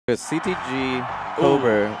CTG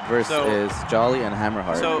cobr versus Jollie and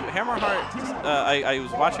HAMMERHEART. So HAMMERHEART, I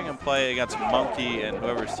was watching him play against Monkey and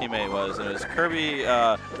whoever his teammate was, and it was Kirby.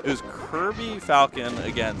 It was Kirby Falcon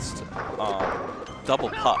against Double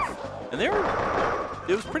Puff, and they were.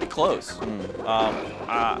 It was pretty close.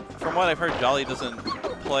 From what I've heard, Jollie doesn't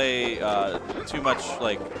play too much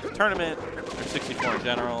like tournament or 64 in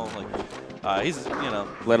general. Like he's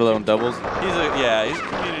let alone doubles. He's a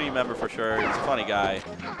community member for sure. He's a funny guy.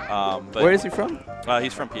 But where is he from?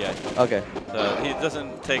 He's from PA. Okay. So he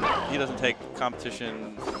doesn't take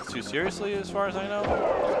competition too seriously, as far as I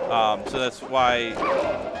know. So that's why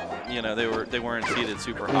they weren't seated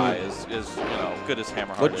super high as good as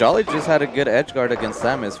HAMMERHEART. But Jollie just had a good edge guard against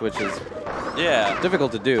Samus, which is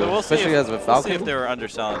difficult to do, so especially as a Falcon. We'll see if they were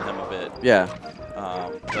underselling him a bit. Yeah.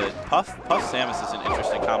 But Puff Samus is an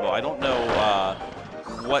interesting combo. I don't know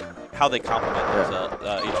how they complement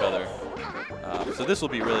each other. So this will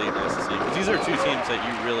be really nice to see, because these are two teams that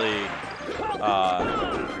you really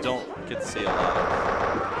don't get to see a lot of.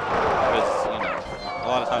 Because a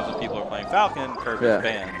lot of times when people are playing Falcon, Kirby's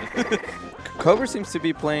banned. cobr seems to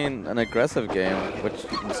be playing an aggressive game, which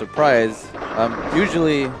I'm surprised.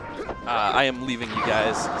 Usually, I am leaving you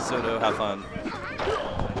guys. Soto, have fun.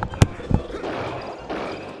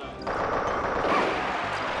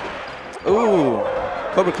 Ooh,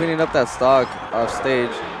 cobr cleaning up that stock off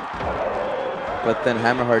stage, but then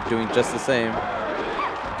HAMMERHEART doing just the same.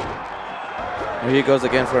 Here he goes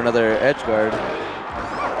again for another edge guard.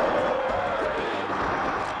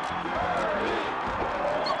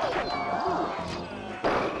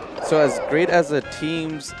 So as great as a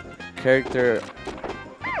team's character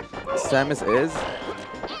Samus is,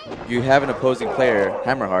 you have an opposing player,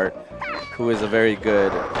 HAMMERHEART, who is a very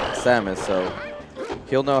good Samus, so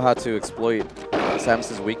he'll know how to exploit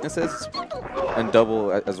Samus's weaknesses and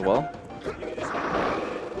double as well.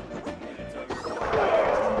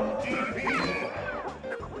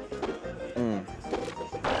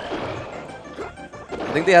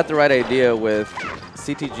 I think they had the right idea with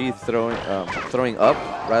CTG throwing up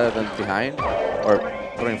rather than behind, or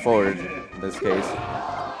throwing forward in this case,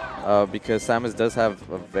 because Samus does have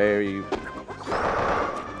a very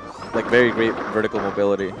great vertical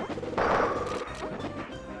mobility.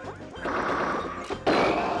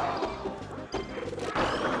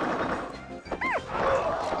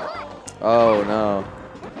 Oh no.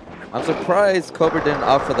 I'm surprised cobr didn't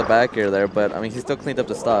opt for the back air there, but I mean, he still cleaned up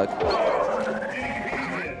the stock.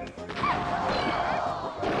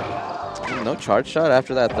 No charge shot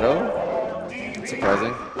after that throw.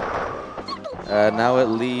 Surprising. Now it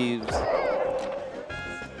leaves.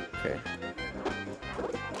 Okay.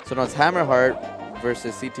 So now it's HAMMERHEART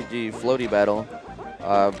versus CTG floaty battle,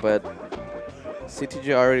 but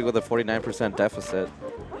CTG already with a 49% deficit.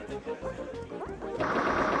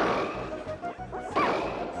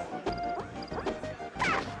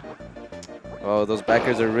 Oh, those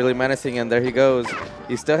backers are really menacing, and there he goes.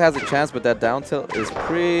 He still has a chance, but that down tilt is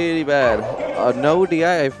pretty bad. No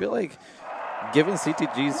DI. I feel like, given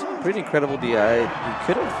CTG's pretty incredible DI, he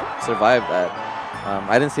could have survived that.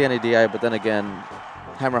 I didn't see any DI, but then again,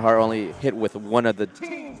 HAMMERHEART only hit with one of the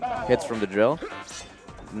hits from the drill,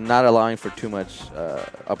 not allowing for too much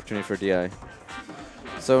opportunity for DI.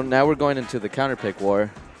 So now we're going into the counter pick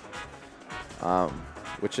war,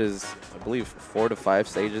 which is, I believe, 4 to 5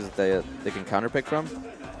 stages that they can counter pick from.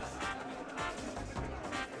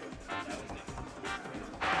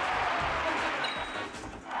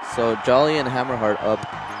 So Jollie and HAMMERHEART up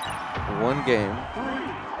 1 game.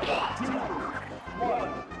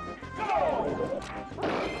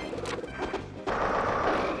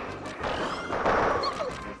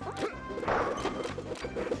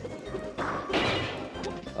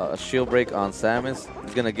 A shield break on Samus.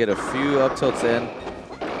 He's gonna get a few up tilts in.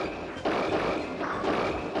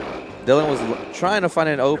 Dylan was trying to find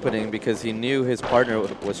an opening because he knew his partner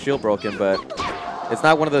was shield broken, but it's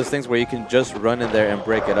not one of those things where you can just run in there and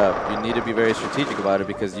break it up. You need to be very strategic about it,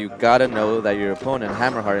 because you gotta know that your opponent,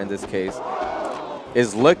 HAMMERHEART in this case,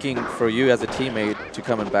 is looking for you as a teammate to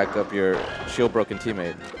come and back up your shield broken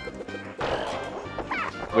teammate,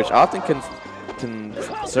 which often can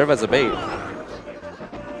serve as a bait.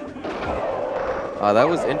 That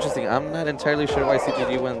was interesting. I'm not entirely sure why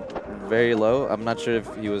CTG went very low. I'm not sure if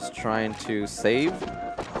he was trying to save.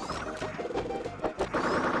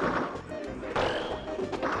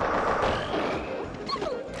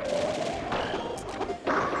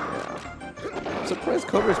 I'm surprised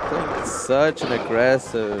cobr is playing such an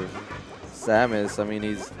aggressive Samus. I mean,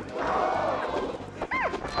 he's...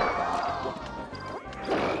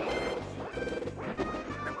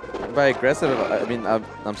 By aggressive, I mean,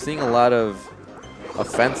 I'm seeing a lot of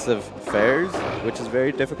offensive fairs, which is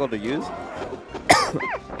very difficult to use.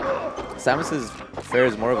 Samus's fair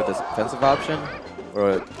is more of a defensive option,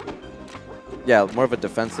 or yeah, more of a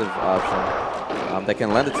defensive option that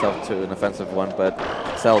can lend itself to an offensive one, but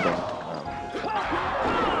seldom.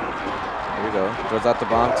 Here we go. Throws out the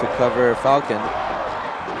bomb to cover Falcon.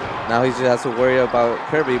 Now he just has to worry about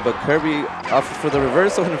Kirby, but Kirby opts for the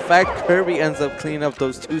reversal. In fact, Kirby ends up cleaning up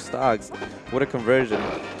those 2 stocks. What a conversion.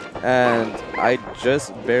 And I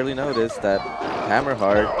just barely noticed that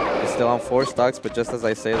HAMMERHEART is still on 4 stocks, but just as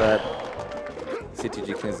I say that,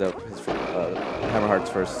 CTG cleans up his HAMMERHEART's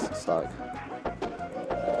first stock.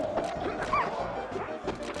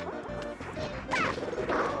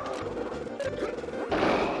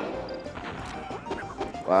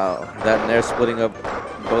 Wow, that Nair splitting up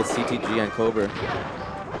both CTG and cobr.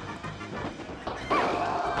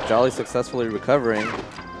 Jollie successfully recovering.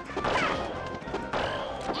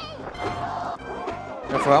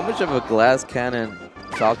 And for how much of a glass cannon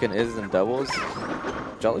Falcon is in doubles,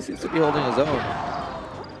 Jollie seems to be holding his own.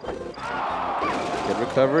 Good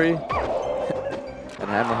recovery. And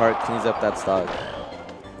HAMMERHEART cleans up that stock.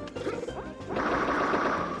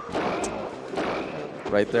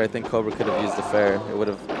 Right there, I think cobr could have used the fair. It would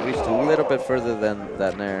have reached a little bit further than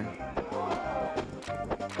that Nair.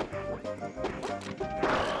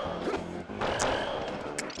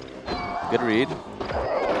 Good read.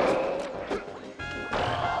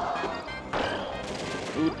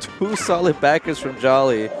 Ooh, 2 solid backers from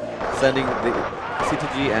Jollie, sending the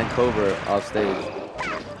CTG and cobr off stage.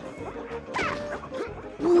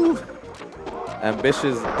 Ooh.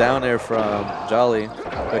 Ambitious down air from Jollie,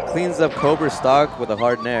 but cleans up cobr's stock with a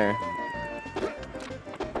hard Nair.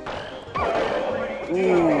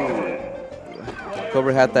 Ooh.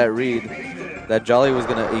 cobr had that read that Jollie was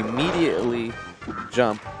going to immediately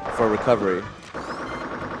jump for recovery,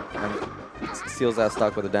 and seals that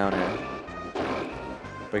stock with a down air.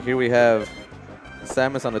 But here we have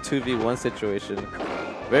Samus on a 2v1 situation.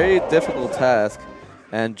 Very difficult task,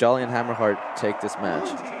 and Jollie and HAMMERHEART take this match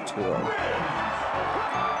 2-0.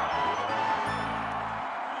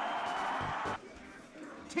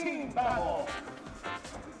 Team battle.